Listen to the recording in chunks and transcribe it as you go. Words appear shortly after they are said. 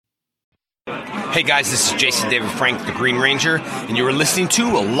Hey guys, this is Jason David Frank, the Green Ranger, and you are listening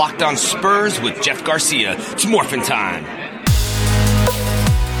to Locked On Spurs with Jeff Garcia. It's morphin' time.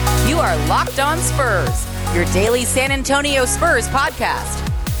 You are Locked On Spurs, your daily San Antonio Spurs podcast.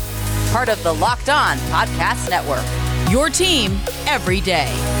 Part of the Locked On Podcast Network, your team every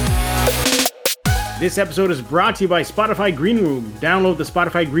day. This episode is brought to you by Spotify Green Room. Download the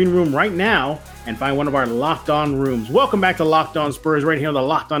Spotify Green Room right now and find one of our Locked On rooms. Welcome back to Locked On Spurs right here on the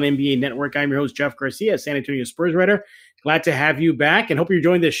Locked On NBA Network. I'm your host, Jeff Garcia, San Antonio Spurs writer. Glad to have you back and hope you're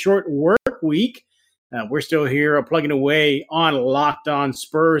enjoying this short work week. We're still here plugging away on Locked On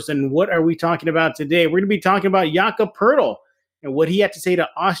Spurs. And what are we talking about today? We're going to be talking about Jakob Poeltl and what he had to say to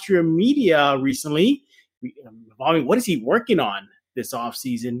Austria media recently. What is he working on this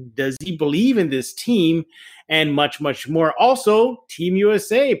offseason? Does he believe in this team? And much, much more. Also, Team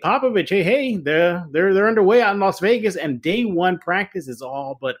U.S.A, Popovich, hey, they're underway out in Las Vegas, and day one practice is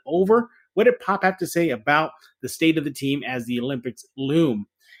all but over. What did Pop have to say about the state of the team as the Olympics loom?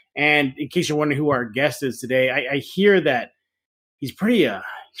 And in case you're wondering who our guest is today, I hear that he's pretty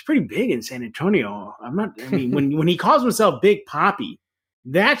big in San Antonio. When he calls himself Big Papi,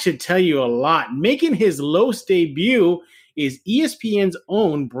 that should tell you a lot. Making his Los debut is ESPN's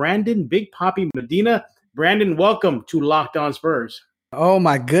own Brandon Big Papi Medina. Brandon, welcome to Locked On Spurs. Oh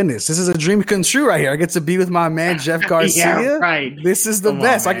my goodness, this is a dream come true right here. I get to be with my man Jeff Garcia. Yeah, right. This is the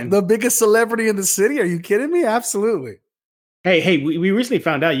best. The biggest celebrity in the city. Are you kidding me? Absolutely. Hey, we recently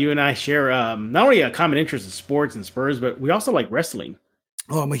found out you and I share not only a common interest in sports and Spurs, but we also like wrestling.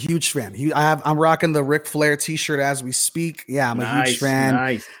 Oh, I'm a huge fan. I'm rocking the Ric Flair t-shirt as we speak. Yeah, I'm a huge fan.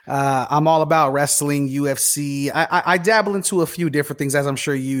 Nice. I'm all about wrestling, UFC. I dabble into a few different things, as I'm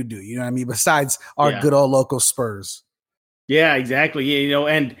sure you do. You know what I mean? Besides our good old local Spurs. Yeah, exactly. Yeah,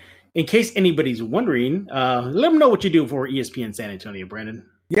 and in case anybody's wondering, let them know what you do for ESPN San Antonio, Brandon.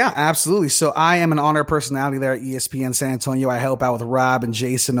 Yeah, absolutely. So I am an on-air personality there at ESPN San Antonio. I help out with Rob and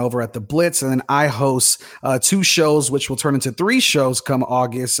Jason over at the Blitz, and then I host 2 shows, which will turn into 3 shows come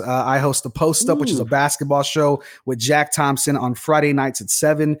August. I host the Post Up, which is a basketball show with Jack Thompson on Friday nights at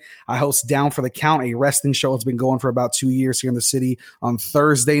 7. I host Down for the Count, a wrestling show that's been going for about 2 years here in the city on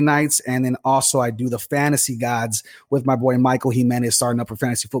Thursday nights. And then also I do the Fantasy Gods with my boy Michael Jimenez starting up for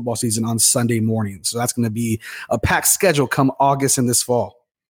fantasy football season on Sunday mornings. So that's going to be a packed schedule come August and this fall.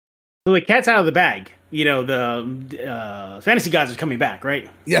 So the cat's out of the bag. You know, the Fantasy Gods are coming back, right?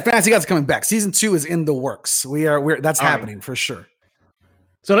 Yeah, Fantasy Gods are coming back. Season 2 is in the works. That's happening for sure.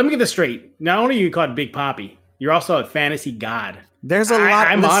 So let me get this straight. Not only are you called Big Papi, you're also a Fantasy God. There's a lot.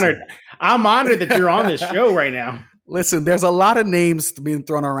 I'm honored. I'm honored that you're on this show right now. Listen, there's a lot of names being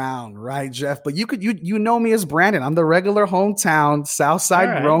thrown around, right, Jeff? But you know me as Brandon. I'm the regular hometown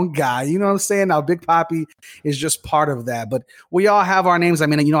Southside grown guy. You know what I'm saying? Now, Big Papi is just part of that. But we all have our names. I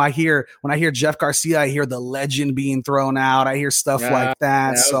mean, when I hear Jeff Garcia, I hear the legend being thrown out. I hear stuff like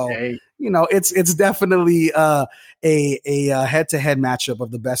that. Okay. So, it's definitely a head-to-head matchup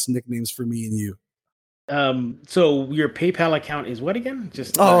of the best nicknames for me and you. So your PayPal account is what again?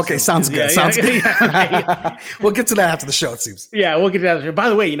 Okay. Sounds good. Sounds good. We'll get to that after the show, it seems. Yeah, we'll get to that. By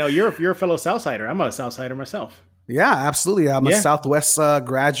the way, you're a fellow Southsider. I'm a Southsider myself. Yeah, absolutely. I'm a Southwest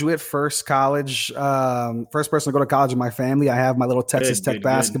graduate, first person to go to college in my family. I have my little Texas Tech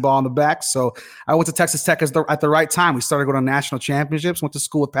basketball on the back. So I went to Texas Tech at the right time. We started going to national championships, went to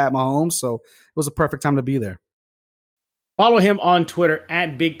school with Pat Mahomes. So it was a perfect time to be there. Follow him on Twitter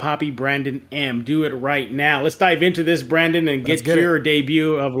at Big Papi Brandon M. Do it right now. Let's dive into this, Brandon, and get your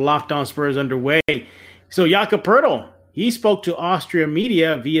debut of Locked On Spurs underway. So Jakob Poeltl, he spoke to Austria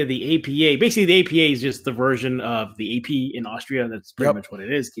media via the APA. Basically, the APA is just the version of the AP in Austria. That's pretty much what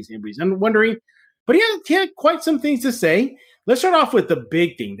it is, in case anybody's wondering. But he had quite some things to say. Let's start off with the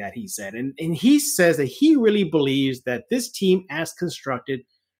big thing that he said. And he says that he really believes that this team as constructed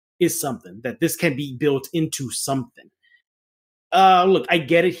is something, that this can be built into something. Look, I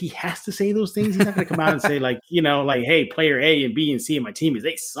get it. He has to say those things. He's not going to come out and say hey, player A and B and C and my team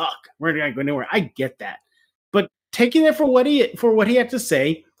they suck. We're not going nowhere. I get that. But taking it for what he had to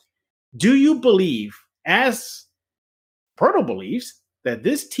say, do you believe, as Poeltl believes, that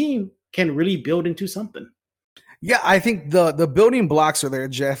this team can really build into something? Yeah, I think the building blocks are there,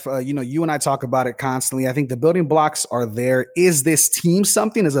 Jeff. You and I talk about it constantly. I think the building blocks are there. Is this team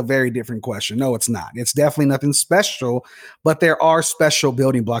something is a very different question. No, it's not. It's definitely nothing special, but there are special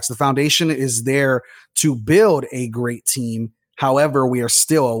building blocks. The foundation is there to build a great team However, we are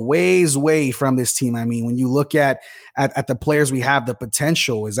still a ways away from this team. I mean, when you look at the players we have, the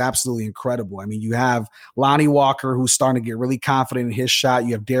potential is absolutely incredible. I mean, you have Lonnie Walker, who's starting to get really confident in his shot.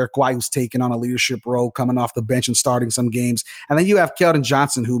 You have Derek White, who's taking on a leadership role, coming off the bench and starting some games. And then you have Keldon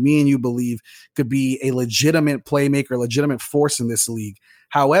Johnson, who me and you believe could be a legitimate playmaker, legitimate force in this league.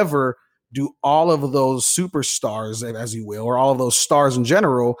 However, do all of those superstars, as you will, or all of those stars in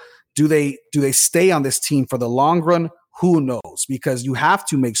general, do they stay on this team for the long run? Who knows? Because you have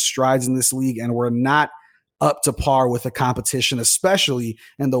to make strides in this league, and we're not up to par with the competition, especially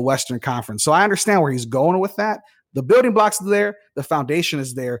in the Western Conference. So I understand where he's going with that. The building blocks are there. The foundation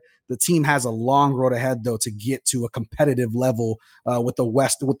is there. The team has a long road ahead, though, to get to a competitive level with the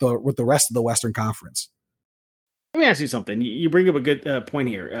rest of the Western Conference. Let me ask you something. You bring up a good point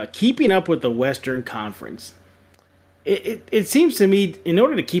here. Keeping up with the Western Conference. It seems to me, in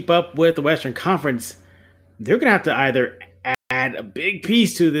order to keep up with the Western Conference, they're going to have to either add a big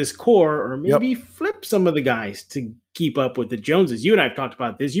piece to this core or maybe flip some of the guys to keep up with the Joneses. You and I have talked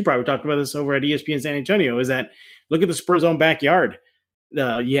about this. You probably talked about this over at ESPN San Antonio, is that look at the Spurs' own backyard.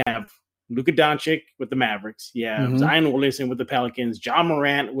 You have Luka Doncic with the Mavericks. You have Zion Williamson with the Pelicans. John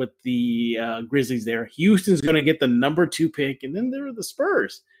Morant with the Grizzlies there. Houston's going to get the number 2 pick, and then there are the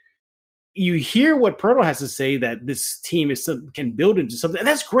Spurs. You hear what Poeltl has to say, that this team can build into something, and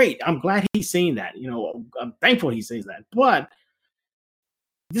that's great. I'm glad he's saying that. I'm thankful he says that. But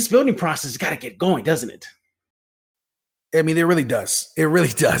this building process has got to get going, doesn't it? I mean, it really does. It really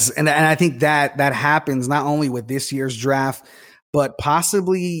does. And I think that happens not only with this year's draft, but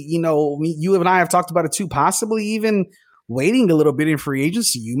possibly, you and I have talked about it too, possibly even waiting a little bit in free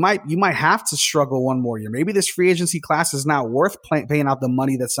agency. You might have to struggle one more year. Maybe this free agency class is not worth paying out the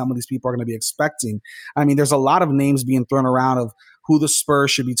money that some of these people are going to be expecting. I mean, there's a lot of names being thrown around of who the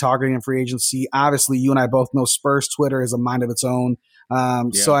Spurs should be targeting in free agency. Obviously, you and I both know Spurs Twitter is a mind of its own.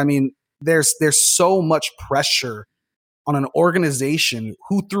 So, I mean, there's so much pressure on an organization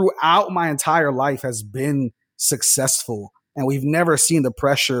who throughout my entire life has been successful. And we've never seen the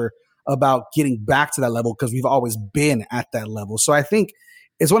pressure about getting back to that level because we've always been at that level. So I think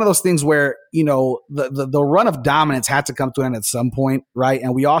it's one of those things where, the run of dominance had to come to an end at some point, right?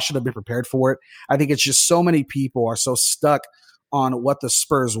 And we all should have been prepared for it. I think it's just so many people are so stuck on what the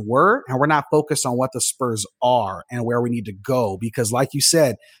Spurs were, and we're not focused on what the Spurs are and where we need to go. Because like you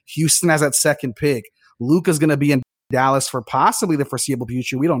said, Houston has that second pick. Luka's going to be in Dallas for possibly the foreseeable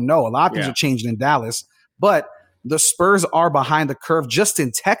future. We don't know. A lot of things are changing in Dallas, but the Spurs are behind the curve just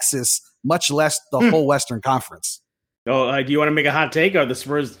in Texas, much less the whole Western Conference. Oh, do you want to make a hot take? Are the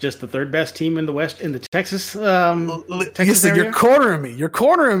Spurs just the third best team in the West, in the Texas? Texas area? You're cornering me. You're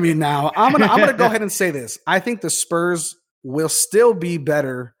cornering me now. I'm gonna go ahead and say this. I think the Spurs will still be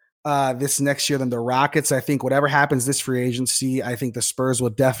better this next year than the Rockets. I think whatever happens this free agency, I think the Spurs will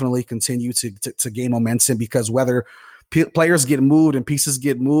definitely continue to gain momentum, because whether players get moved and pieces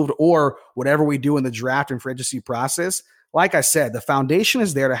get moved, or whatever we do in the draft and free agency process, like I said, the foundation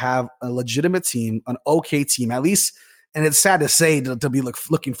is there to have a legitimate team, an okay team, at least. And it's sad to say to be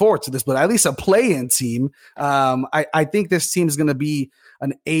looking forward to this, but at least a play-in team. I think this team is going to be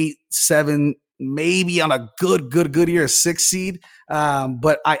an 8-7, maybe on a good year, a 6 seed.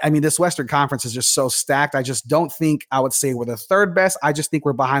 But I mean, this Western Conference is just so stacked. I just don't think I would say we're the third best. I just think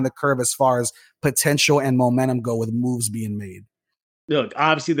we're behind the curve as far as potential and momentum go, with moves being made. Look,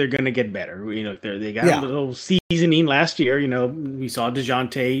 obviously they're going to get better. They got a little seasoning last year. We saw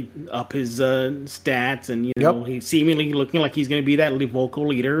DeJounte up his stats, and he's seemingly looking like he's going to be that vocal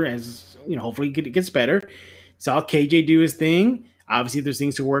leader. As hopefully it gets better. Saw KJ do his thing. Obviously, there's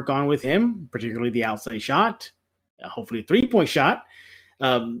things to work on with him, particularly the outside shot. Hopefully, a 3-point shot.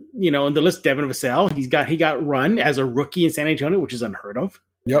 On the list, Devin Vassell, he got run as a rookie in San Antonio, which is unheard of.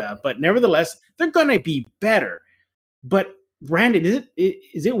 But nevertheless, they're going to be better. But Brandon,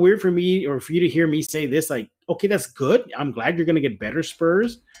 is it weird for me or for you to hear me say this? Like, okay, that's good. I'm glad you're going to get better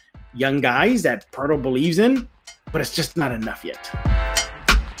Spurs, young guys that Poeltl believes in, but it's just not enough yet.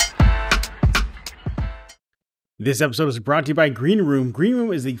 This episode is brought to you by Green Room. Green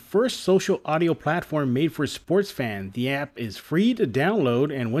Room is the first social audio platform made for sports fans. The app is free to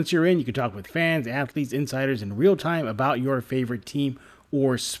download, and once you're in, you can talk with fans, athletes, insiders in real time about your favorite team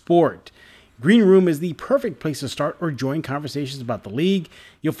or sport. Green Room is the perfect place to start or join conversations about the league.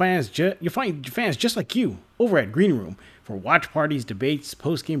 You'll find fans just like you over at Green Room for watch parties, debates,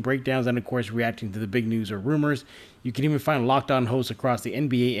 post-game breakdowns, and of course reacting to the big news or rumors. You can even find Locked On hosts across the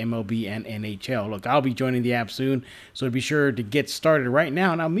NBA, MLB, and NHL. Look, I'll be joining the app soon, so be sure to get started right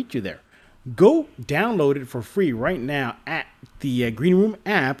now, and I'll meet you there. Go download it for free right now at the Green Room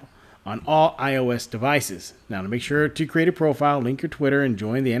app on all iOS devices. Now, to make sure to create a profile, link your Twitter, and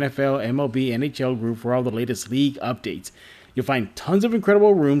join the NFL, MLB, NHL group for all the latest league updates. You'll find tons of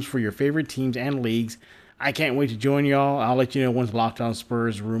incredible rooms for your favorite teams and leagues. I can't wait to join y'all. I'll let you know once Locked On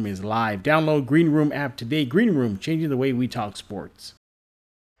Spurs room is live. Download Green Room app today. Green Room, changing the way we talk sports.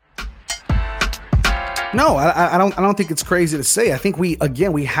 No, I don't think it's crazy to say. I think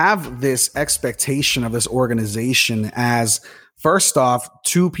we have this expectation of this organization as, first off,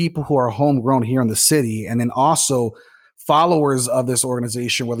 two people who are homegrown here in the city, and then also followers of this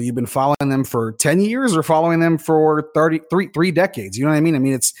organization, whether you've been following them for 10 years or following them for 3 decades. You know what I mean? I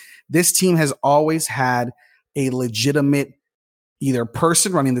mean, this team has always had a legitimate either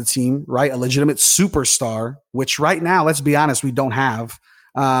person running the team, right? A legitimate superstar, which right now, let's be honest, we don't have.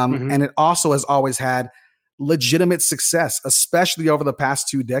 And it also has always had legitimate success, especially over the past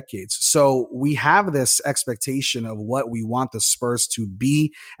 2 decades. So we have this expectation of what we want the Spurs to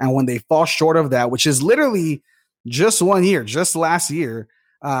be. And when they fall short of that, which is literally just 1 year, just last year,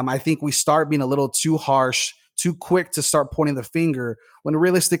 I think we start being a little too harsh, too quick to start pointing the finger when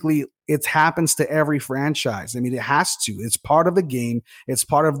realistically it happens to every franchise. I mean, it has to. It's part of the game. It's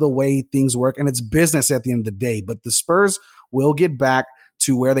part of the way things work, and it's business at the end of the day. But the Spurs will get back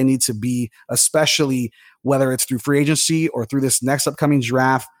to where they need to be, especially whether it's through free agency or through this next upcoming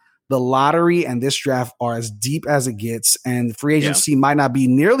draft. The lottery and this draft are as deep as it gets, and free agency might not be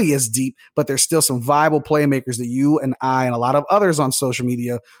nearly as deep, but there's still some viable playmakers that you and I and a lot of others on social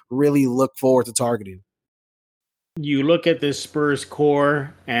media really look forward to targeting. You look at this Spurs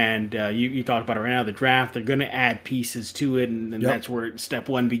core, and you talked about it right now, the draft. They're going to add pieces to it, and that's where step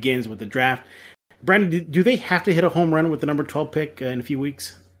one begins with the draft. Brandon, do they have to hit a home run with the number 12 pick in a few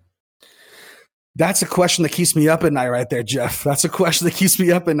weeks? That's a question that keeps me up at night right there, Jeff. That's a question that keeps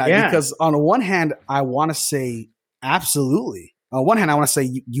me up at night because on one hand, I want to say absolutely. On one hand, I want to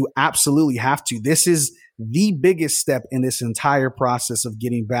say you absolutely have to. This is the biggest step in this entire process of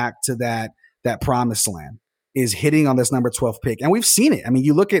getting back to that promised land, is hitting on this number 12 pick. And we've seen it. I mean,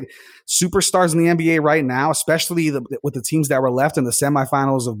 you look at superstars in the NBA right now, especially with the teams that were left in the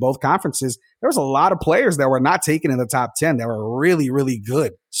semifinals of both conferences. There was a lot of players that were not taken in the top 10 that were really, really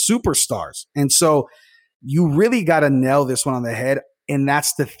good superstars. And so you really got to nail this one on the head. And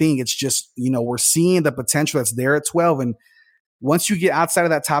that's the thing. It's just, we're seeing the potential that's there at 12. And once you get outside of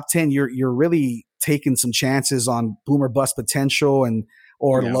that top 10, you're really taking some chances on boom or bust potential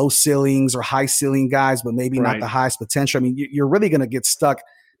or low ceilings or high ceiling guys, but maybe not the highest potential. I mean, you're really going to get stuck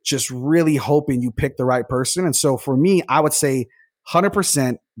just really hoping you pick the right person. And so for me, I would say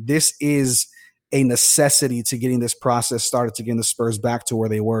 100%, this is a necessity to getting this process started, to getting the Spurs back to where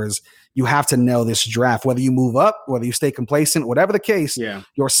they were. Is you have to nail this draft, whether you move up, whether you stay complacent, whatever the case,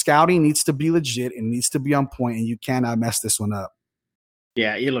 your scouting needs to be legit and needs to be on point, and you cannot mess this one up.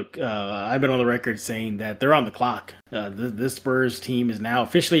 Yeah, look, I've been on the record saying that they're on the clock. This Spurs team is now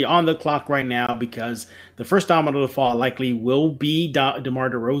officially on the clock right now because the first domino to fall likely will be DeMar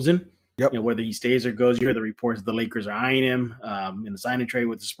DeRozan. Yep. Whether he stays or goes, you hear the reports that the Lakers are eyeing him in the sign and trade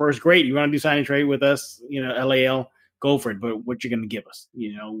with the Spurs. Great, you want to do sign and trade with us? LAL, go for it. But what you're going to give us?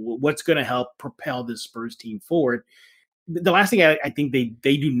 What's going to help propel this Spurs team forward? The last thing I think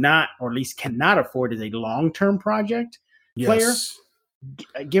they do not, or at least cannot afford, is a long-term project player.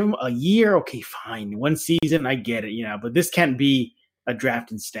 Give him a year, okay, fine. 1 season, I get it, but this can't be a draft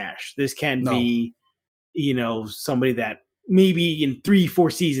and stash. This can't be, somebody that maybe in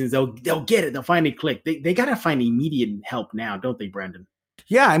 3-4 seasons they'll get it. They'll finally click. They got to find immediate help now, don't they, Brandon?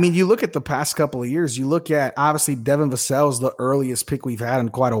 Yeah, I mean, you look at the past couple of years, you look at, obviously, Devin Vassell's the earliest pick we've had in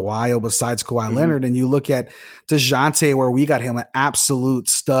quite a while besides Kawhi Leonard. And you look at DeJounte, where we got him an absolute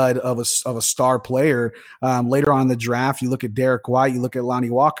stud of a star player. Later on in the draft, you look at Derek White, you look at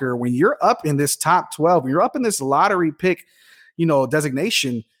Lonnie Walker. When you're up in this top 12, you're up in this lottery pick,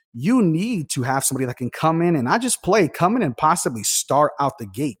 designation, you need to have somebody that can come in and not just play, come in and possibly start out the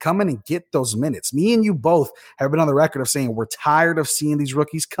gate, come in and get those minutes. Me and you both have been on the record of saying we're tired of seeing these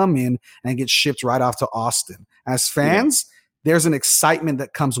rookies come in and get shipped right off to Austin. As fans, there's an excitement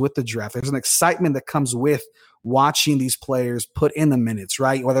that comes with the draft. There's an excitement that comes with watching these players put in the minutes,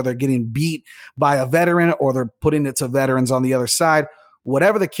 right? Whether they're getting beat by a veteran or they're putting it to veterans on the other side.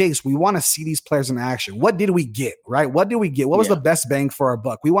 Whatever the case, we want to see these players in action. What did we get, right? What did we get? What was the best bang for our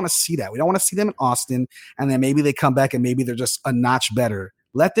buck? We want to see that. We don't want to see them in Austin, and then maybe they come back and maybe they're just a notch better.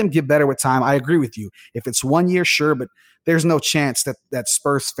 Let them get better with time. I agree with you. If it's 1 year, sure, but there's no chance that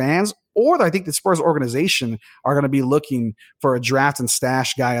Spurs fans or I think the Spurs organization are going to be looking for a draft and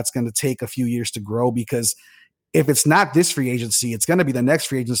stash guy that's going to take a few years to grow, because if it's not this free agency, it's going to be the next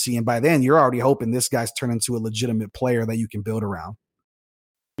free agency, and by then you're already hoping this guy's turned into a legitimate player that you can build around.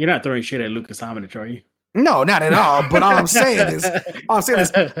 You're not throwing shit at Lucas Doncic, are you? No, not at all. But all I'm saying is,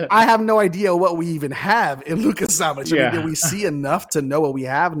 I have no idea what we even have in Lucas Doncic. I mean, did we see enough to know what we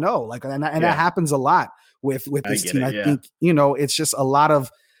have? No, that happens a lot with this team. I think, it's just a lot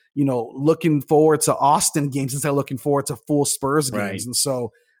of, looking forward to Austin games instead of looking forward to full Spurs games. Right. And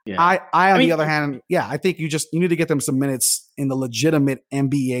so I on the other hand, I think you need to get them some minutes in the legitimate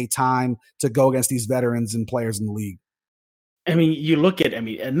NBA time to go against these veterans and players in the league. I mean, you look at,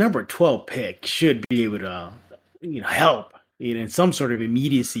 a number 12 pick should be able to, help in some sort of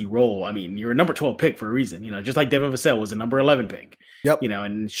immediacy role. I mean, you're a number 12 pick for a reason, just like Devin Vassell was a number 11 pick. Yep.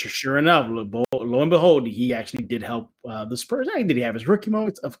 And sure enough, lo and behold, he actually did help the Spurs. Did he have his rookie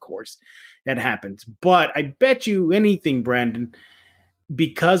moments? Of course, that happens. But I bet you anything, Brandon,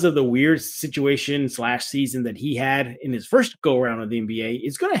 because of the weird situation / season that he had in his first go around of the NBA,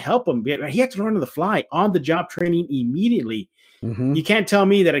 it's going to help him. He had to learn on the fly, on the job training immediately. Mm-hmm. You can't tell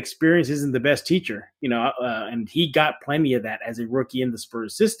me that experience isn't the best teacher, and he got plenty of that as a rookie in the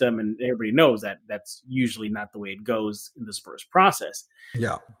Spurs system. And everybody knows that that's usually not the way it goes in the Spurs process.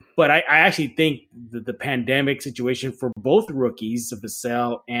 Yeah. But I actually think that the pandemic situation for both rookies,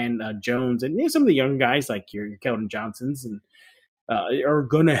 Vassell and Jones, and some of the young guys like your Keldon Johnsons and are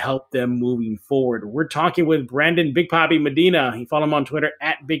going to help them moving forward. We're talking with Brandon Big Poppy Medina. You follow him on Twitter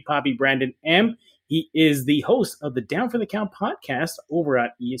at Big Poppy Brandon M. He is the host of the Down for the Count podcast over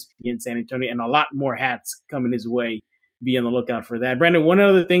at ESPN San Antonio, and a lot more hats coming his way. Be on the lookout for that. Brandon, one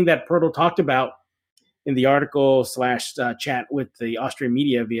other thing that Poeltl talked about in the article / chat with the Austrian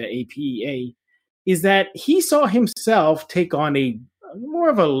media via APA is that he saw himself take on more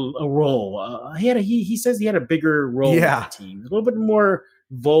of a role. He says he had a bigger role in the team, a little bit more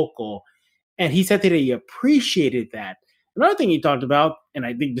vocal, and he said that he appreciated that. Another thing he talked about, and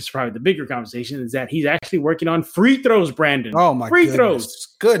I think this is probably the bigger conversation, is that he's actually working on free throws, Brandon. Oh my free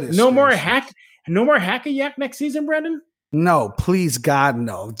throws. Goodness. No more hack-a-yak next season, Brandon? No, please God,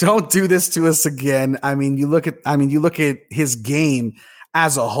 no. Don't do this to us again. I mean, you look at his game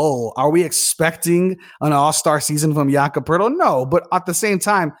as a whole. Are we expecting an all-star season from Jakob Poeltl? No, but at the same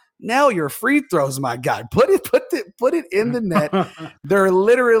time, nail your free throws, my guy. Put it in the net. They're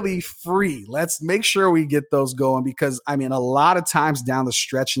literally free. Let's make sure we get those going because, a lot of times down the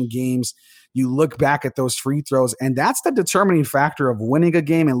stretch in games, you look back at those free throws, and that's the determining factor of winning a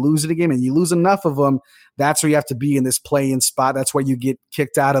game and losing a game. And you lose enough of them, that's where you have to be in this play-in spot. That's where you get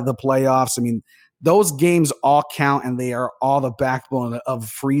kicked out of the playoffs. Those games all count, and they are all the backbone of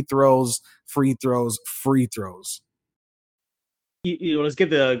free throws. Let's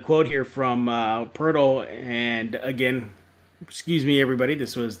get the quote here from Poeltl. And again, excuse me, everybody.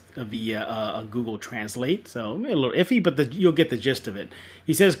 This was via a Google Translate, so a little iffy, but you'll get the gist of it.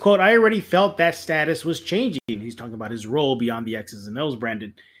 He says, quote, "I already felt that status was changing." He's talking about his role beyond the X's and O's,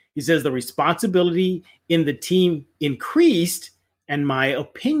 Brandon. He says the responsibility in the team increased, and my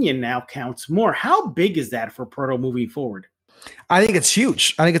opinion now counts more. How big is that for Poeltl moving forward? I think it's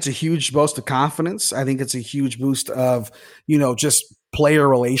huge. I think it's a huge boost of confidence. I think it's a huge boost of, just player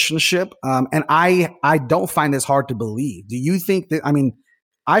relationship. And I don't find this hard to believe. Do you think that,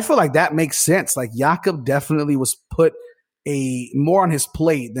 I feel like that makes sense. Like Jakob definitely was put more on his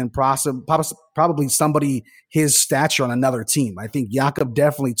plate than probably somebody his stature on another team. I think Jakob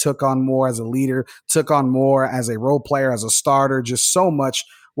definitely took on more as a leader, took on more as a role player, as a starter, just so much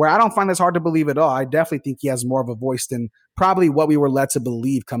where I don't find this hard to believe at all. I definitely think he has more of a voice than probably what we were led to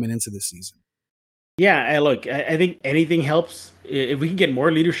believe coming into this season. Yeah, look, I think anything helps. If we can get more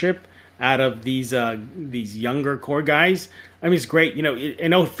leadership out of these younger core guys, it's great. I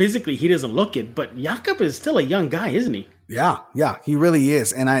know physically he doesn't look it, but Jakob is still a young guy, isn't he? Yeah, he really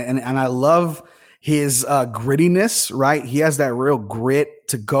is. And I love his grittiness, right? He has that real grit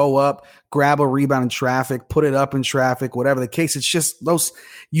to go up, grab a rebound in traffic, put it up in traffic, whatever the case. It's just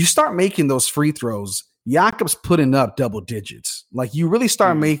you start making those free throws. Jakob's putting up double digits. Like you really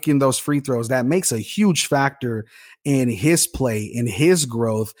start making those free throws. That makes a huge factor in his play, in his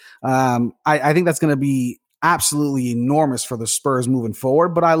growth. I think that's going to be absolutely enormous for the Spurs moving forward,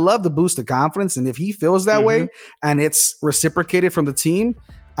 but I love the boost of confidence. And if he feels that way and it's reciprocated from the team,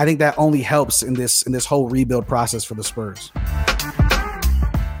 I think that only helps in this whole rebuild process for the Spurs.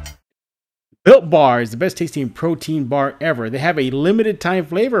 Built Bar is the best tasting protein bar ever. They have a limited time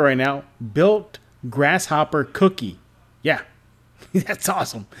flavor right now. Built Grasshopper Cookie. Yeah, that's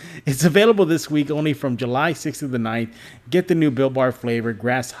awesome. It's available this week only from July 6th to the 9th. Get the new Built Bar flavor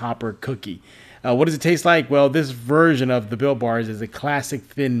Grasshopper Cookie. What does it taste like? Well, this version of the Built Bars is a classic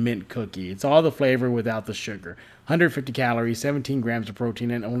thin mint cookie. It's all the flavor without the sugar. 150 calories, 17 grams of protein,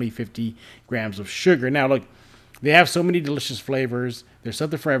 and only 50 grams of sugar. Now, look, They have so many delicious flavors. There's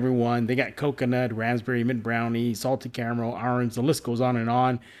something for everyone. They got coconut, raspberry, mint brownie, salted caramel, orange. The list goes on and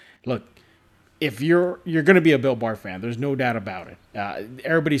on. Look, if you're going to be a Built Bar fan, there's no doubt about it.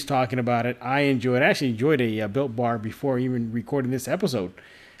 Everybody's talking about it. I actually enjoyed a Built Bar before even recording this episode.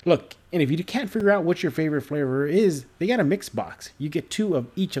 Look, and if you can't figure out what your favorite flavor is, they got a mix box. You get 2 of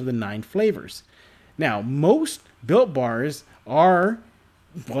each of the 9 flavors. Now, most Built Bars are,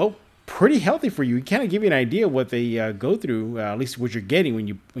 well, pretty healthy for you. It kind of give you an idea what they go through, at least what you're getting when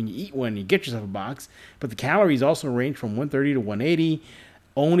you eat one, you get yourself a box. But the calories also range from 130 to 180.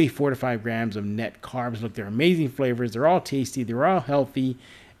 Only 4 to 5 grams of net carbs. Look, they're amazing flavors. They're all tasty. They're all healthy.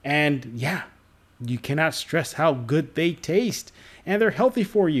 And yeah, you cannot stress how good they taste. And they're healthy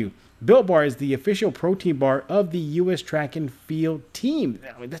for you. Built Bar is the official protein bar of the U.S. track and field team.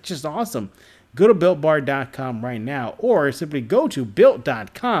 I mean, that's just awesome. Go to BuiltBar.com right now, or simply go to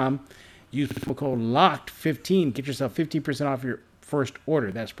Built.com. Use promo code LOCKED15. Get yourself 15% off your first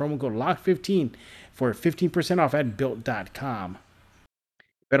order. That's promo code LOCKED15 for 15% off at Built.com.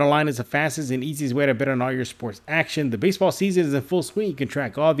 BetOnline is the fastest and easiest way to bet on all your sports action. The baseball season is in full swing. You can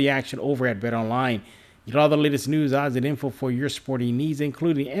track all the action over at BetOnline. Get all the latest news, odds, and info for your sporting needs,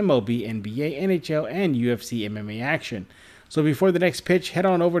 including MLB, NBA, NHL, and UFC MMA action. So before the next pitch, head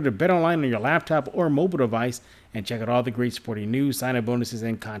on over to BetOnline on your laptop or mobile device and check out all the great sporting news, sign-up bonuses,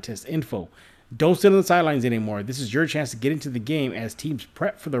 and contest info. Don't sit on the sidelines anymore. This is your chance to get into the game as teams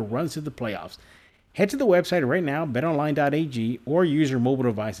prep for the runs to the playoffs. Head to the website right now, betonline.ag, or use your mobile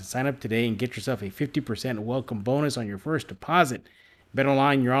device and sign up today and get yourself a 50% welcome bonus on your first deposit.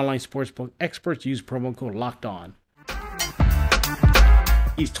 BetOnline, your online sportsbook experts, use promo code LOCKEDON.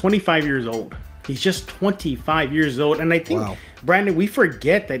 He's 25 years old. He's just 25 years old. And I think, wow, Brandon, we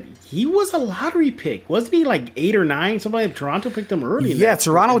forget that he was a lottery pick. Wasn't he like 8 or 9? Somebody in Toronto picked him early. Yeah,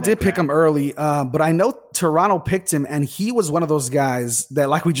 Toronto did pick him early. But I know Toronto picked him, and he was one of those guys that,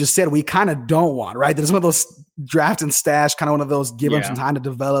 like we just said, we kind of don't want, right? There's one of those draft and stash, kind of one of those give him some time to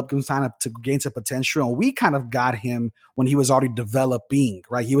develop, give him time to gain some potential. And we kind of got him when he was already developing,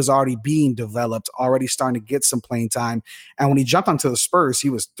 right? He was already being developed, already starting to get some playing time. And when he jumped onto the Spurs, he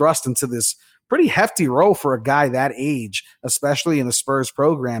was thrust into this pretty hefty role for a guy that age, especially in the Spurs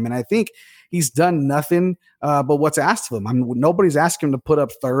program. And I think he's done nothing but what's asked of him. I mean, nobody's asking him to put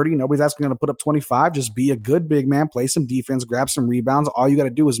up 30. Nobody's asking him to put up 25. Just be a good big man, play some defense, grab some rebounds. All you got to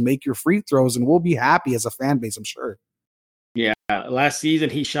do is make your free throws, and we'll be happy as a fan base, I'm sure. Yeah, last season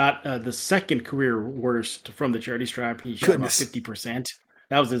he shot the second career worst from the charity stripe. He shot about 50%.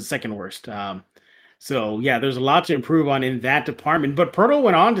 That was his second worst. So, yeah, there's a lot to improve on in that department. But Poeltl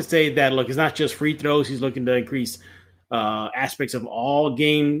went on to say that, look, it's not just free throws. He's looking to increase aspects of all his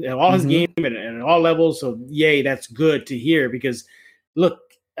game at all levels. So, yay, that's good to hear because, look,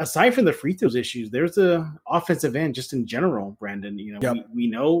 aside from the free throws issues, there's the offensive end just in general, Brandon. You know, we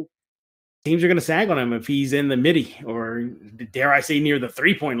know teams are going to sag on him if he's in the midi or, dare I say, near the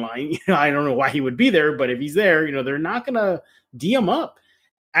three-point line. I don't know why he would be there, but if he's there, they're not going to D him up.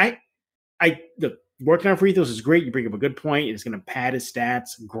 Look, working on free throws is great. You bring up a good point. It's going to pad his stats.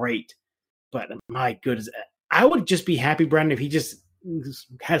 Great. But my goodness, I would just be happy, Brandon, if he just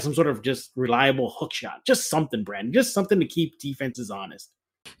had some sort of just reliable hook shot. Just something, Brandon. Just something to keep defenses honest.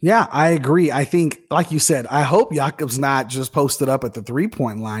 Yeah, I agree. I think, like you said, I hope Jakob's not just posted up at the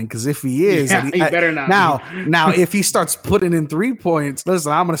 3-point line, because if he is, he better not. Now, if he starts putting in 3 points,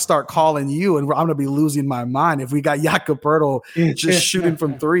 listen, I'm going to start calling you, and I'm going to be losing my mind if we got Jakob Poeltl just shooting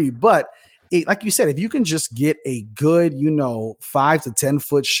from 3. But like you said, if you can just get a good, 5 to 10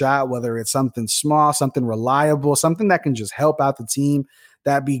 foot shot, whether it's something small, something reliable, something that can just help out the team,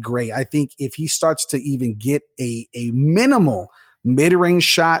 that'd be great. I think if he starts to even get a minimal mid-range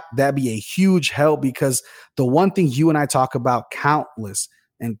shot, that'd be a huge help, because the one thing you and I talk about countless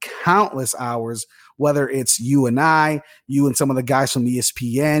hours, whether it's you and I, you and some of the guys from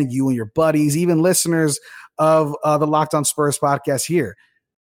ESPN, you and your buddies, even listeners of the Locked On Spurs podcast here,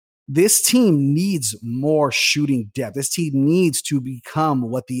 this team needs more shooting depth. This team needs to become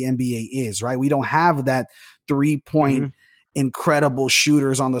what the NBA is, right? We don't have that 3-point incredible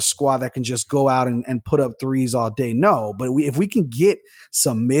shooters on the squad that can just go out and put up threes all day. No, but if we can get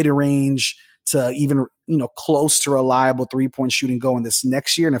some mid-range to even, close to reliable 3-point shooting going this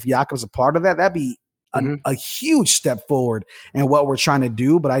next year, and if Jakob's a part of that, that'd be a huge step forward in what we're trying to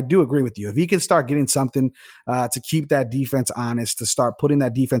do. But I do agree with you. If he can start getting something to keep that defense honest, to start putting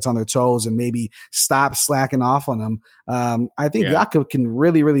that defense on their toes and maybe stop slacking off on them, I think Jakob can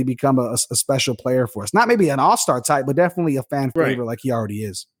really, really become a special player for us. Not maybe an all-star type, but definitely a fan favorite like he already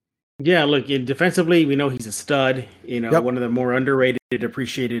is. Yeah, look, defensively, we know he's a stud, one of the more underrated,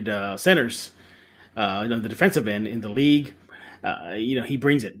 appreciated centers. the defensive end in the league. He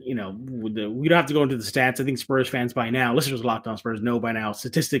brings it. We don't have to go into the stats. I think Spurs fans by now, listeners of Locked On Spurs know by now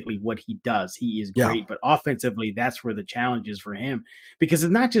statistically what he does. He is great, but offensively, that's where the challenge is for him, because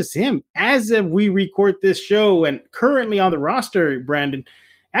it's not just him. As we record this show and currently on the roster, Brandon,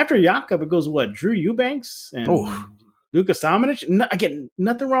 after Jakob, it goes Drew Eubanks and Luka Samanic. Again,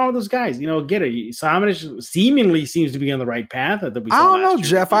 nothing wrong with those guys. Samanic seemingly seems to be on the right path. I don't know,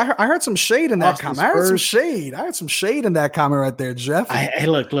 Jeff. I heard some shade in that comment. I heard some shade in that comment right there, Jeff. Hey,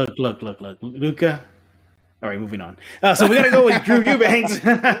 look, Luka. All right, moving on. So we got to go with Drew Eubanks.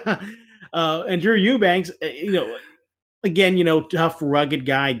 And Drew Eubanks, again, tough, rugged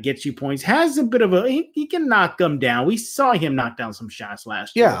guy, gets you points, has a bit of he can knock them down. We saw him knock down some shots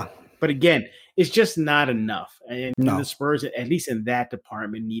last year. But again, it's just not enough. And the Spurs, at least in that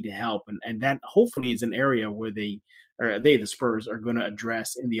department, need help. And that hopefully is an area where the Spurs, are going to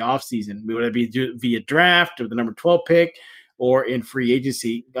address in the offseason, whether it be via draft or the number 12 pick or in free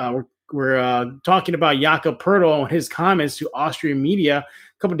agency. We're talking about Jakob Poeltl and his comments to Austrian media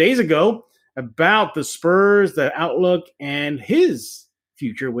a couple of days ago about the Spurs, the outlook, and his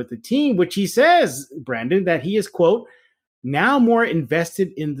future with the team, which he says, Brandon, that he is, quote, now more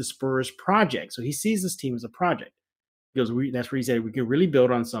invested in the Spurs project. So he sees this team as a project. He goes, that's where he said we can really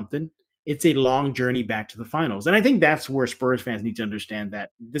build on something. It's a long journey back to the finals. And I think that's where Spurs fans need to understand that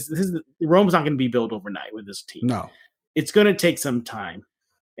Rome's not going to be built overnight with this team. No. It's going to take some time.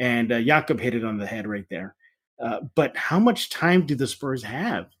 And Jakob hit it on the head right there. But how much time do the Spurs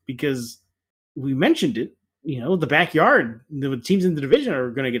have? Because we mentioned it, the backyard, the teams in the division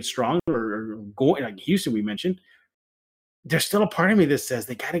are going to get stronger or going, like Houston we mentioned. There's still a part of me that says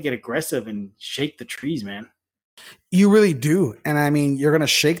they got to get aggressive and shake the trees, man. You really do. And I mean, you're going to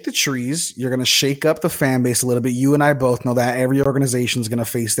shake the trees. You're going to shake up the fan base a little bit. You and I both know that every organization is going to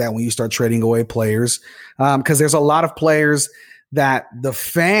face that when you start trading away players, because there's a lot of players that the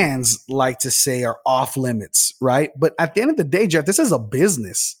fans like to say are off limits, right? But at the end of the day, Jeff, this is a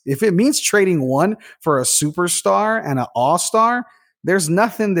business. If it means trading one for a superstar and an all-star, there's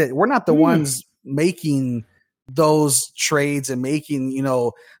nothing that we're not the ones making those trades and making,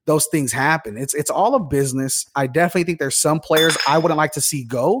 those things happen. It's all a business. I definitely think there's some players I wouldn't like to see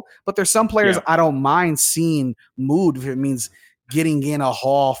go, but there's some players I don't mind seeing moved if it means getting in a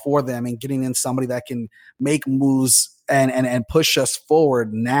haul for them and getting in somebody that can make moves and push us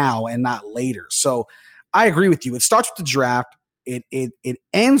forward now and not later. So I agree with you. It starts with the draft. It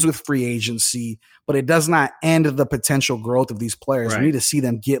ends with free agency, but it does not end the potential growth of these players. Right. We need to see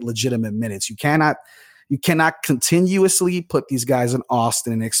them get legitimate minutes. You cannot continuously put these guys in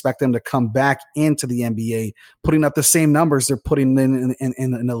Austin and expect them to come back into the NBA, putting up the same numbers they're putting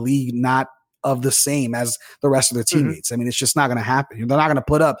in a league not of the same as the rest of their teammates. Mm-hmm. I mean, it's just not going to happen. They're not going to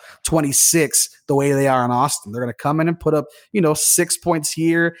put up 26 the way they are in Austin. They're going to come in and put up, 6 points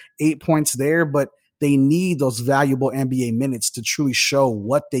here, 8 points there, but they need those valuable NBA minutes to truly show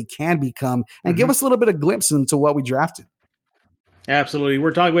what they can become and give us a little bit of glimpse into what we drafted. Absolutely.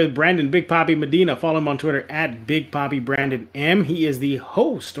 We're talking with Brandon Big Papi Medina. Follow him on Twitter at Big Papi Brandon M. He is the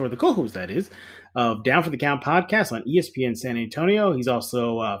host, or the co-host that is, of Down for the Count podcast on ESPN San Antonio. He's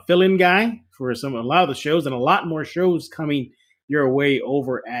also a fill-in guy for a lot of the shows, and a lot more shows coming your way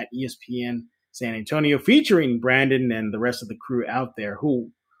over at ESPN San Antonio, featuring Brandon and the rest of the crew out there.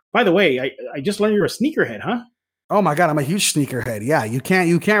 Who, by the way, I just learned you're a sneakerhead, huh? Oh my God, I'm a huge sneakerhead. Yeah, you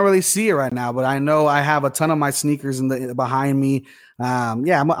can't really see it right now, but I know I have a ton of my sneakers behind me.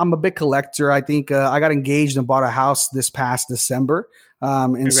 I'm a big collector. I think I got engaged and bought a house this past December.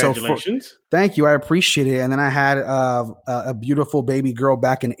 Congratulations. Thank you. I appreciate it. And then I had a beautiful baby girl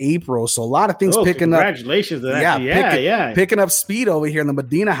back in April. So a lot of things picking up. Congratulations. Picking up speed over here in the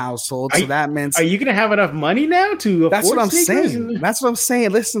Medina household. That meant. Are you going to have enough money now to afford That's what I'm sneakers? saying. That's what I'm saying.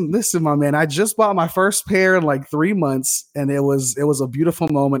 Listen, my man. I just bought my first pair in like 3 months, and it was a beautiful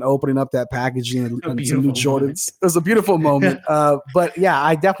moment opening up that packaging and some new Jordans. It was a beautiful moment. But yeah,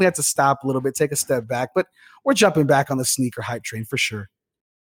 I definitely had to stop a little bit, take a step back. But we're jumping back on the sneaker hype train for sure.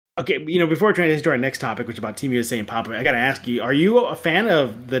 Okay, before we transition to our next topic, which is about Team USA and Pop-Up, I got to ask you, are you a fan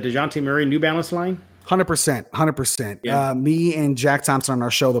of the DeJounte Murray New Balance line? 100%. Yeah. Me and Jack Thompson on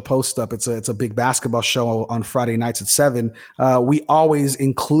our show, The Post Up, it's a big basketball show on Friday nights at 7. We always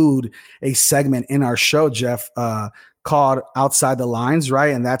include a segment in our show, Jeff, called Outside the Lines,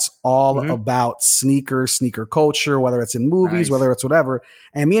 right? And that's all about sneaker culture, whether it's in movies, whether it's whatever.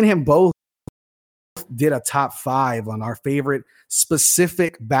 And me and him both did a top 5 on our favorite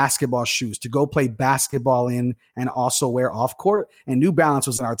specific basketball shoes to go play basketball in and also wear off court. And New Balance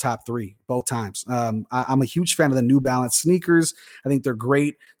was in our top 3 both times. I'm a huge fan of the New Balance sneakers. I think they're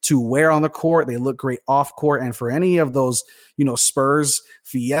great to wear on the court. They look great off court. And for any of those, Spurs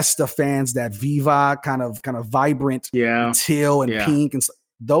Fiesta fans, that Viva kind of vibrant teal and pink and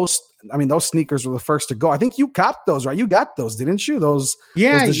those sneakers were the first to go. I think you copped those, right? You got those, didn't you? Those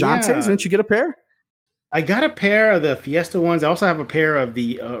DeJountes, didn't you get a pair? I got a pair of the Fiesta ones. I also have a pair of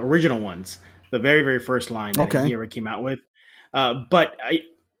the original ones, the very, very first line that he ever came out with. But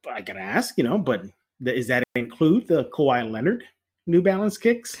I gotta ask, but does that include the Kawhi Leonard New Balance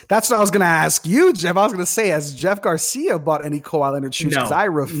kicks? That's what I was going to ask you, Jeff. I was going to say, has Jeff Garcia bought any Kawhi Leonard shoes? Because I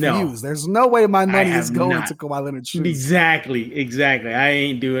refuse. No. There's no way my money is going to Kawhi Leonard shoes. Exactly. I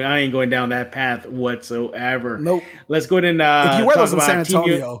ain't going down that path whatsoever. Nope. Let's go ahead and if you wear those in San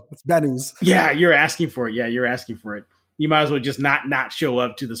Antonio, it's bad news. Yeah, you're asking for it. You might as well just not show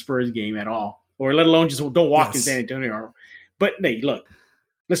up to the Spurs game at all, or let alone just don't walk in San Antonio. But hey, look.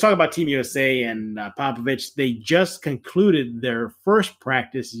 Let's talk about Team USA and Popovich. They just concluded their first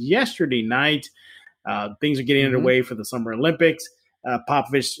practice yesterday night. Things are getting underway for the Summer Olympics.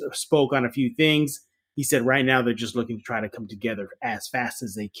 Popovich spoke on a few things. He said right now they're just looking to try to come together as fast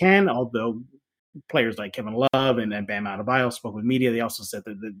as they can, although players like Kevin Love and Bam Adebayo spoke with media. They also said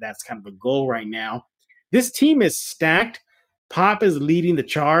that that's kind of the goal right now. This team is stacked. Pop is leading the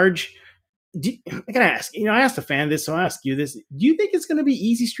charge. I gotta ask, I asked a fan this, so I'll ask you this. Do you think it's going to be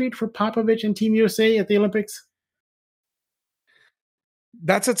easy street for Popovich and Team USA at the Olympics?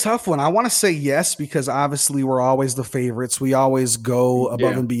 That's a tough one. I want to say yes, because obviously we're always the favorites. We always go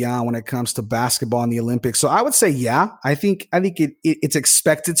above and beyond when it comes to basketball in the Olympics. So I would say, yeah, I think it's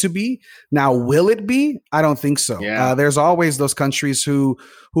expected to be. Now, will it be? I don't think so. Yeah. There's always those countries who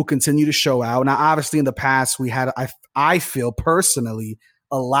continue to show out. Now, obviously in the past we had, I feel personally,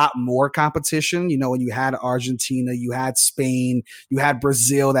 a lot more competition. When you had Argentina, you had Spain, you had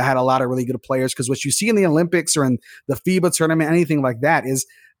Brazil that had a lot of really good players. Because what you see in the Olympics or in the FIBA tournament, anything like that, is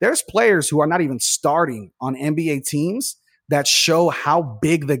there's players who are not even starting on NBA teams that show how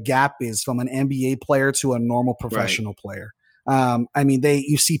big the gap is from an NBA player to a normal professional player.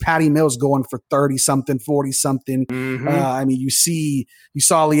 You see Patty Mills going for 30 something, 40 something. You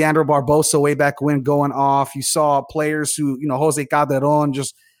saw Leandro Barbosa way back when going off. You saw players who, Jose Calderon,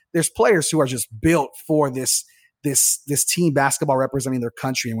 there's players who are just built for this team basketball representing their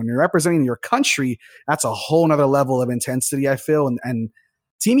country. And when you're representing your country, that's a whole nother level of intensity, I feel. And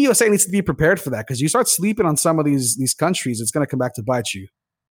Team USA needs to be prepared for that, because you start sleeping on some of these countries, it's going to come back to bite you.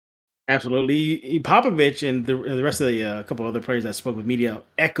 Absolutely. Popovich and the rest of the couple other players that spoke with media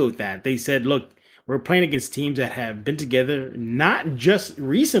echoed that. They said, look, we're playing against teams that have been together not just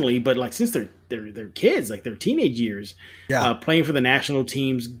recently, but like since they're kids, like their teenage years, playing for the national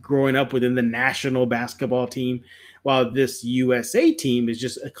teams, growing up within the national basketball team, while this USA team is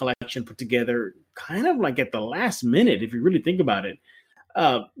just a collection put together kind of like at the last minute, if you really think about it.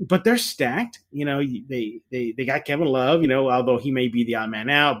 But they're stacked. They got Kevin Love, although he may be the odd man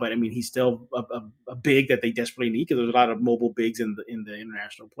out, but he's still a big that they desperately need, because there's a lot of mobile bigs in the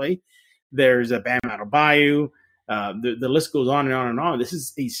international play. There's a Bam Adebayo. The list goes on and on and on. This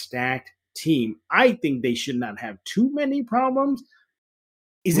is a stacked team. I think they should not have too many problems.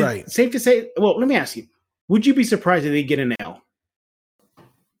 Is it safe to say? Well, let me ask you: would you be surprised if they get an L?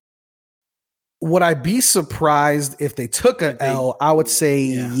 Would I be surprised if they took an L? I would say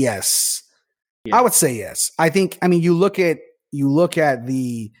yes. Yeah. I would say yes. I think. You look at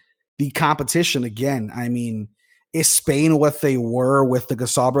the competition again. Is Spain what they were with the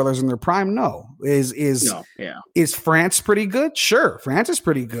Gasol brothers in their prime? No. Is France pretty good? Sure, France is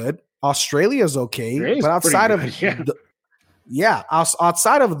pretty good. Australia's okay, but outside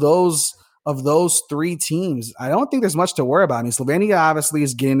outside of those three teams, I don't think there's much to worry about. Slovenia obviously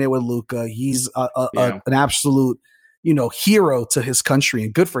is getting it with Luka. He's an absolute, hero to his country,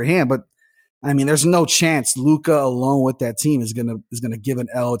 and good for him. But there's no chance Luka alone with that team is gonna give an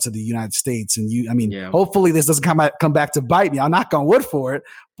L to the United States. And hopefully this doesn't come back to bite me. I'll knock on wood for it.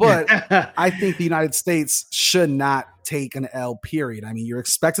 But I think the United States should not take an L, period. You're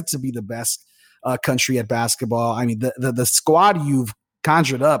expected to be the best country at basketball. The squad you've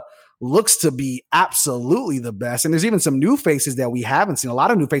conjured up looks to be absolutely the best. And there's even some new faces that we haven't seen. A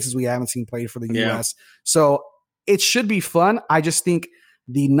lot of new faces we haven't seen play for the U.S. So it should be fun. I just think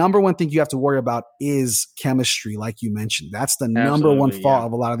the number one thing you have to worry about is chemistry, like you mentioned. That's the number one fault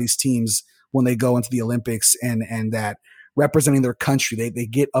of a lot of these teams when they go into the Olympics and that representing their country. They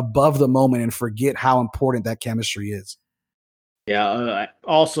get above the moment and forget how important that chemistry is. Yeah.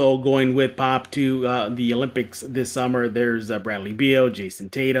 Also going with Pop to the Olympics this summer. There's Bradley Beal, Jason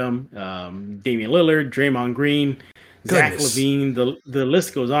Tatum, Damian Lillard, Draymond Green, Zach Goodness. LaVine. The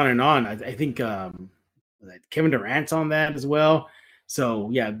list goes on and on. I think Kevin Durant's on that as well. So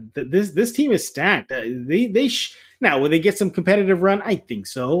yeah, this team is stacked. Now will they get some competitive run? I think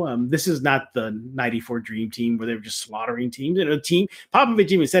so. This is not the '94 Dream Team where they're just slaughtering teams. And a team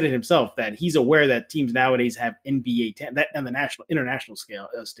Popovich even said it himself that he's aware that teams nowadays have NBA that on the international scale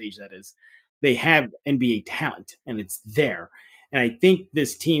stage, that is, they have NBA talent and it's there. And I think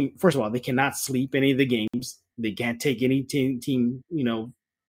this team, first of all, they cannot sleep any of the games. They can't take any team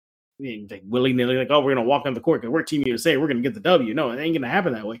like willy-nilly, like, oh, we're going to walk on the court because we're Team USA, we're going to get the W. No, it ain't going to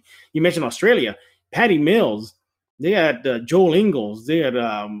happen that way. You mentioned Australia. Patty Mills, they had Joel Ingles. They had,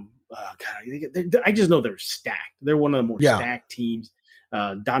 I just know they're stacked. They're one of the more stacked teams.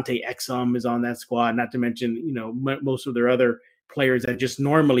 Dante Exum is on that squad, not to mention, most of their other players that just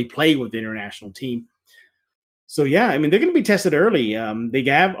normally play with the international team. So, yeah, I mean, they're going to be tested early. They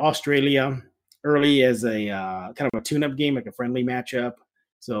have Australia early as a kind of a tune-up game, like a friendly matchup.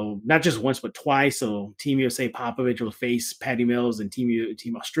 So not just once, but twice. So Team USA Popovich will face Patty Mills and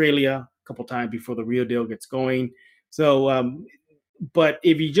Team Australia a couple times before the real deal gets going. So, but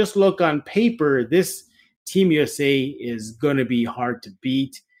if you just look on paper, this Team USA is going to be hard to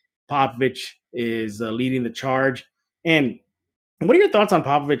beat. Popovich is leading the charge. And what are your thoughts on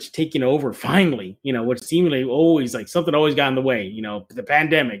Popovich taking over finally? What seemingly always like something always got in the way. The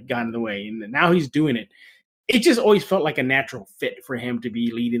pandemic got in the way, and now he's doing it. It just always felt like a natural fit for him to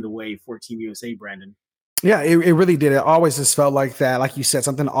be leading the way for Team USA, Brandon. Yeah, it really did. It always just felt like that. Like you said,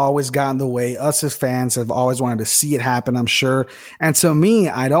 something always got in the way. Us as fans have always wanted to see it happen, I'm sure. And to me,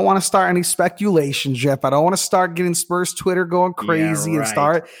 I don't want to start any speculation, Jeff. I don't want to start getting Spurs Twitter going crazy and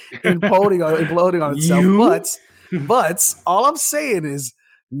start imploding on itself. But all I'm saying is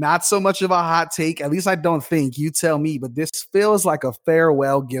not so much of a hot take. At least I don't think. You tell me. But this feels like a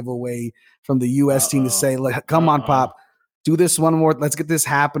farewell giveaway from the U.S. team to say, like, come on, Pop, do this one more. Let's get this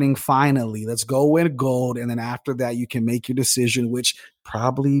happening finally. Let's go win gold. And then after that, you can make your decision, which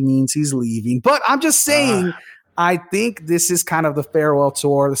probably means he's leaving. But I'm just saying, I think this is kind of the farewell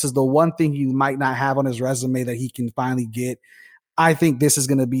tour. This is the one thing he might not have on his resume that he can finally get. I think this is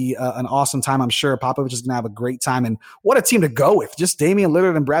going to be an awesome time. I'm sure Popovich is going to have a great time. And what a team to go with. Just Damian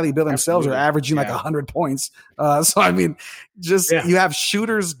Lillard and Bradley Beal themselves are averaging like 100 points. So, I mean, you have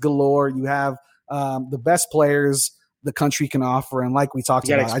shooters galore. You have the best players the country can offer. And like we talked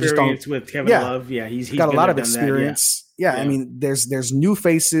about, experience with Kevin Love. Yeah, he's got a lot of experience. Yeah, I mean, there's new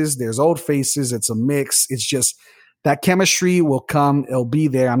faces. There's old faces. It's a mix. It's just that chemistry will come. It'll be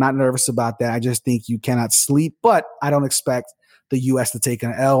there. I'm not nervous about that. I just think you cannot sleep. But I don't expect the U.S. to take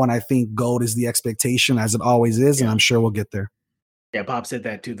an L, and I think gold is the expectation, as it always is, and I'm sure we'll get there. Yeah, Bob said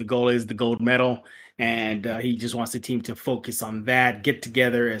that too. The goal is the gold medal, and he just wants the team to focus on that, get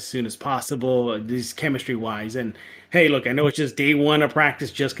together as soon as possible, this chemistry-wise. And, hey, look, I know it's just day one of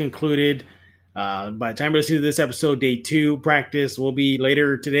practice just concluded. By the time we listen to this episode, day two practice will be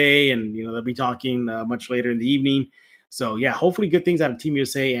later today, and they'll be talking much later in the evening. So, yeah, hopefully good things out of Team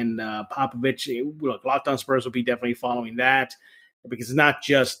USA and Popovich. Look, Locked On Spurs will be definitely following that, because it's not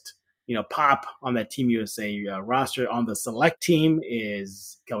just, Pop on that Team USA roster. On the select team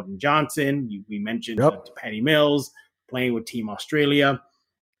is Keldon Johnson. We mentioned Patty Mills playing with Team Australia.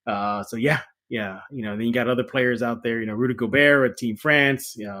 So, yeah. Then you got other players out there, Rudy Gobert at Team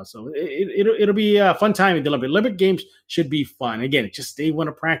France. So it'll be a fun time in the Olympic. Olympic games should be fun. Again, it's just day one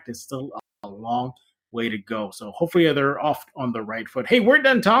of practice. Still a long way to go. So hopefully they're off on the right foot. Hey, we're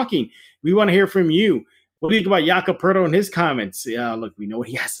done talking. We want to hear from you. What do you think about Jakob Poeltl and his comments? Look, we know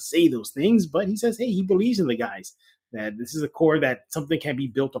he has to say those things, but he says, hey, he believes in the guys, that this is a core that something can be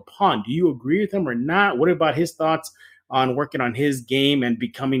built upon. Do you agree with him or not? What about his thoughts on working on his game and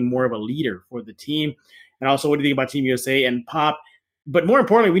becoming more of a leader for the team? And also, what do you think about Team USA and Pop? But more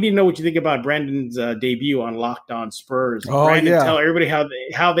importantly, we need to know what you think about Brandon's debut on Locked On Spurs. Brandon, tell everybody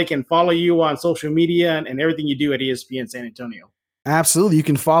how they can follow you on social media and everything you do at ESPN San Antonio. Absolutely. You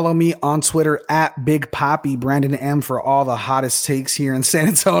can follow me on Twitter at Big Poppy, Brandon M, for all the hottest takes here in San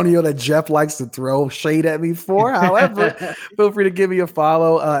Antonio that Jeff likes to throw shade at me for. However, feel free to give me a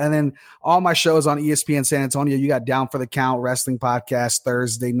follow. And then all my shows on ESPN San Antonio. You got Down for the Count Wrestling Podcast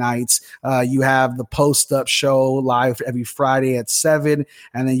Thursday nights. You have the Post Up Show live every Friday at 7.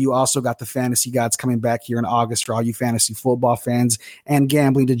 And then you also got the Fantasy Gods coming back here in August for all you fantasy football fans and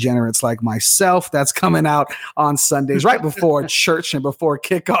gambling degenerates like myself. That's coming out on Sundays right before church and before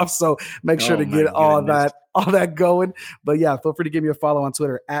kickoff. So make sure to get all that all that going. But yeah, feel free to give me a follow on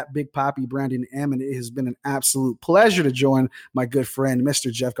Twitter at Big Papi Brandon M. And it has been an absolute pleasure to join my good friend,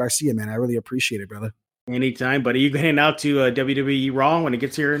 Mr. Jeff Garcia, man. I really appreciate it, brother. Anytime, buddy. You heading out to WWE Raw when it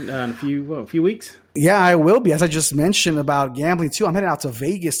gets here in a few weeks? Yeah, I will be. As I just mentioned about gambling too, I'm heading out to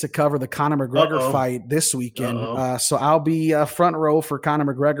Vegas to cover the Conor McGregor fight this weekend. So I'll be front row for the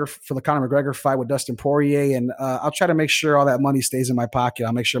Conor McGregor fight with Dustin Poirier, and I'll try to make sure all that money stays in my pocket.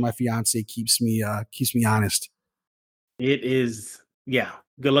 I'll make sure my fiance keeps me honest. It is, yeah.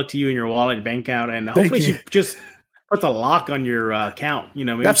 Good luck to you and your wallet, bank account, and hopefully she just puts a lock on your account. You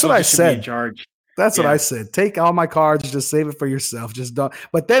know, maybe that's what I said. In charge. That's what I said. Take all my cards, just save it for yourself. Just don't.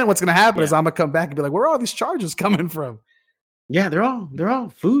 But then what's going to happen is I'm going to come back and be like, where are all these charges coming from? Yeah, they're all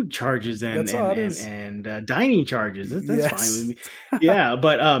food charges and dining charges. That's fine with me. Yeah,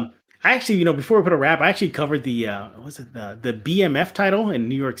 but I actually, before we put a wrap, I actually covered the the BMF title in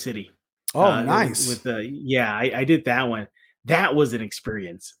New York City. Oh, nice. I did that one. That was an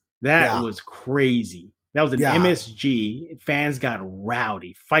experience. That was crazy. That was an MSG. Fans got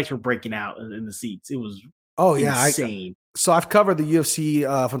rowdy. Fights were breaking out in the seats. It was insane. So I've covered the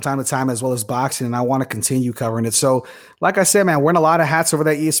UFC from time to time as well as boxing, and I want to continue covering it. So like I said, man, wearing a lot of hats over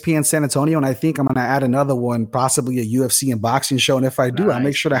that ESPN San Antonio, and I think I'm going to add another one, possibly a UFC and boxing show. And if I do, I'll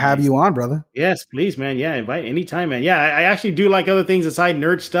make sure to have you on, brother. Yes, please, man. Yeah, invite anytime, man. Yeah, I actually do like other things aside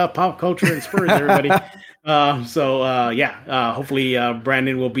nerd stuff, pop culture, and Spurs, everybody. Hopefully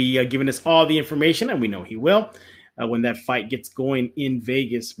Brandon will be giving us all the information, and we know he will when that fight gets going in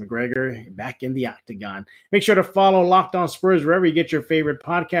Vegas. McGregor back in the octagon. Make sure to follow Locked On Spurs wherever you get your favorite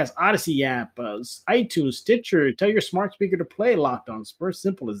podcast, Odyssey app, iTunes, Stitcher. Tell your smart speaker to play Locked On Spurs.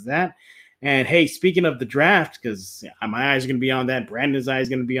 Simple as that. And hey, speaking of the draft, because my eyes are going to be on that, Brandon's eyes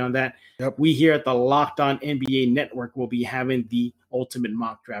are going to be on that. Yep. We here at the Locked On NBA Network will be having the Ultimate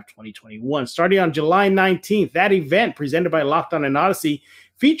Mock Draft 2021 starting on July 19th. That event presented by Locked On and Odyssey,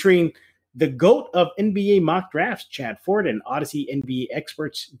 featuring the GOAT of NBA mock drafts, Chad Ford, and Odyssey NBA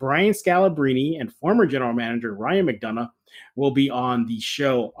experts Brian Scalabrine and former general manager Ryan McDonough will be on the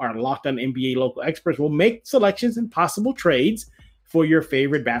show. Our Locked On NBA local experts will make selections and possible trades for your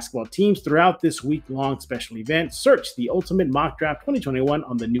favorite basketball teams throughout this week-long special event. Search the Ultimate Mock Draft 2021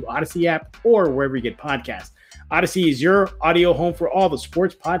 on the new Odyssey app or wherever you get podcasts. Odyssey is your audio home for all the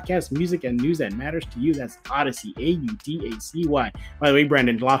sports, podcasts, music, and news that matters to you. That's Odyssey, Audacy. By the way,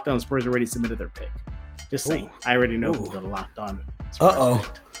 Brandon, Locked On Spurs already submitted their pick. Just saying. I already know who's the Locked On Spurs.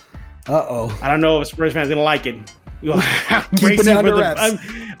 I don't know if Spurs fans are going to like it.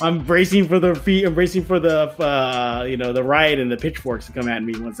 I'm bracing for the feet. I'm bracing for the the riot and the pitchforks to come at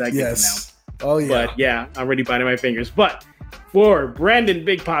me once that gets announced. Oh yeah. But yeah, I'm already biting my fingers. But for Brandon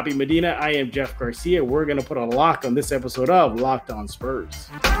Big Papi Medina, I am Jeff Garcia. We're gonna put a lock on this episode of Locked On Spurs.